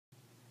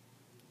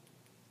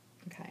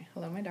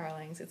Hello, my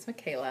darlings. It's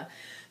Michaela.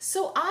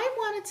 So I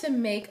wanted to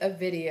make a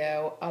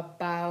video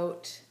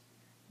about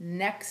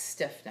neck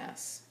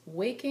stiffness,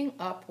 waking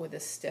up with a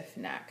stiff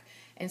neck.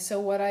 And so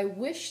what I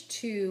wish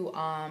to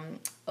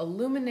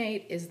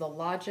illuminate is the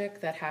logic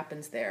that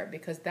happens there,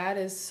 because that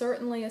is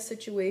certainly a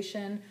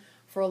situation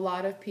for a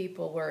lot of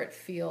people where it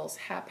feels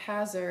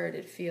haphazard,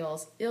 it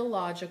feels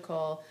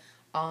illogical,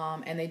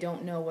 and they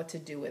don't know what to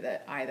do with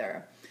it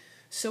either.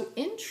 So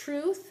in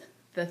truth,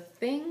 the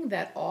thing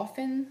that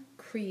often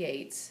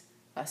creates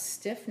a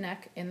stiff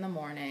neck in the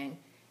morning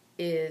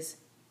is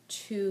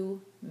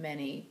too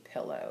many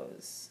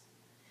pillows.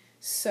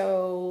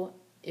 So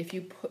if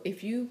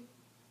you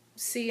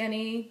see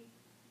any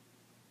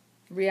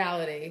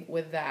reality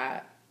with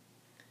that,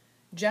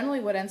 generally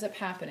what ends up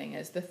happening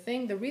is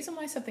the reason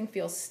why something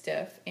feels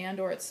stiff and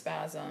or it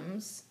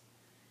spasms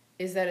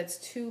is that it's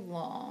too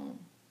long.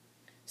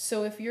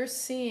 So if you're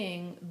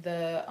seeing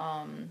the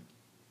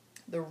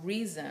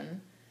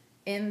reason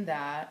in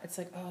that, it's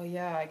like, oh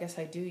yeah, I guess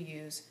I do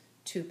use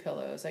 2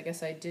 pillows. I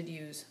guess I did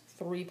use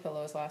 3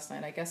 pillows last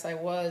night. I guess I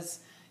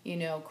was,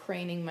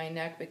 craning my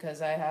neck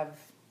because I have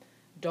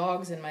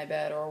dogs in my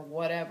bed or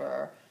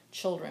whatever,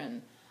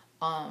 children.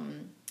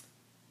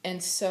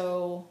 And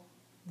so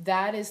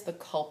that is the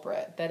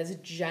culprit. That is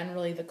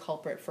generally the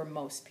culprit for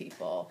most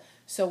people.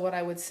 So what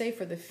I would say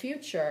for the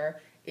future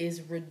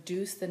is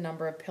reduce the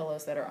number of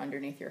pillows that are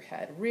underneath your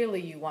head.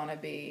 Really, you want to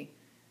be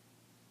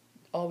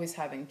always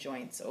having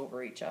joints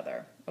over each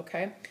other,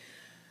 okay?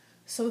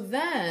 So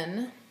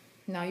then,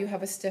 now you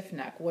have a stiff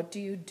neck. What do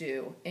you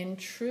do? In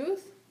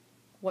truth,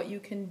 what you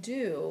can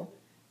do,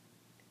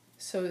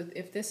 so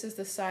if this is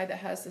the side that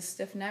has the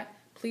stiff neck,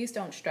 please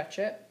don't stretch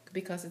it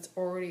because it's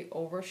already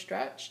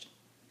overstretched.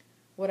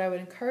 What I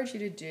would encourage you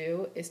to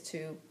do is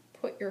to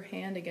put your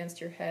hand against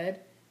your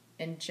head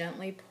and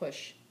gently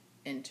push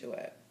into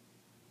it.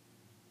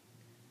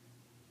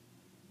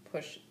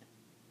 Push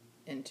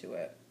into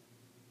it.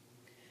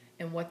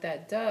 And what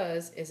that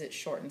does is it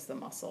shortens the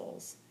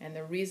muscles. And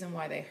the reason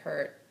why they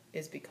hurt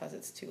is because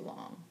it's too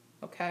long.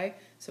 Okay?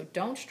 So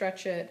don't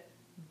stretch it.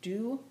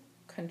 Do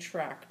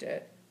contract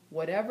it.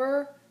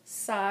 Whatever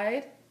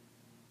side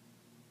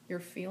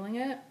you're feeling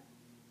it,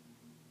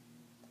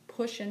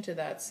 push into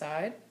that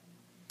side.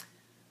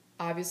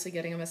 Obviously,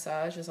 getting a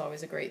massage is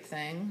always a great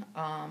thing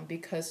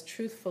because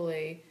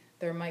truthfully,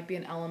 there might be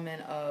an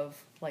element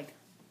of like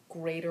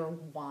greater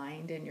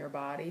wind in your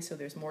body, so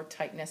there's more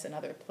tightness in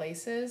other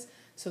places,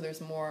 so there's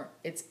more,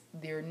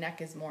 your neck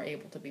is more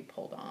able to be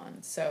pulled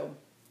on. So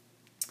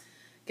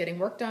getting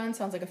work done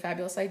sounds like a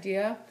fabulous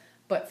idea,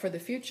 but for the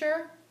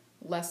future,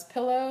 less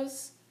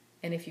pillows,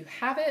 and if you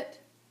have it,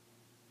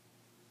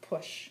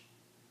 push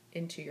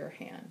into your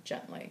hand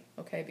gently,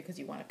 okay, because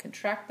you want to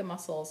contract the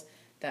muscles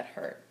that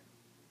hurt.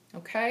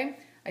 Okay,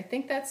 I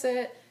think that's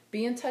it.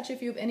 Be in touch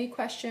if you have any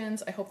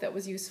questions. I hope that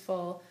was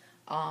useful.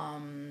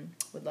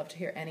 Would love to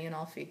hear any and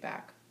all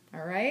feedback.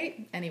 All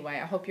right? Anyway,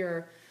 I hope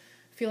you're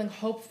feeling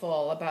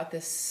hopeful about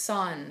this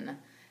sun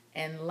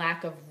and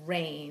lack of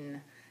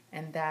rain,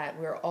 and that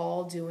we're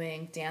all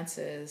doing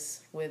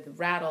dances with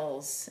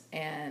rattles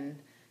and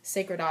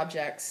sacred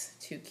objects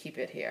to keep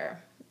it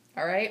here.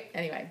 All right?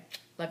 Anyway,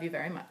 love you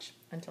very much.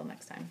 Until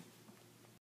next time.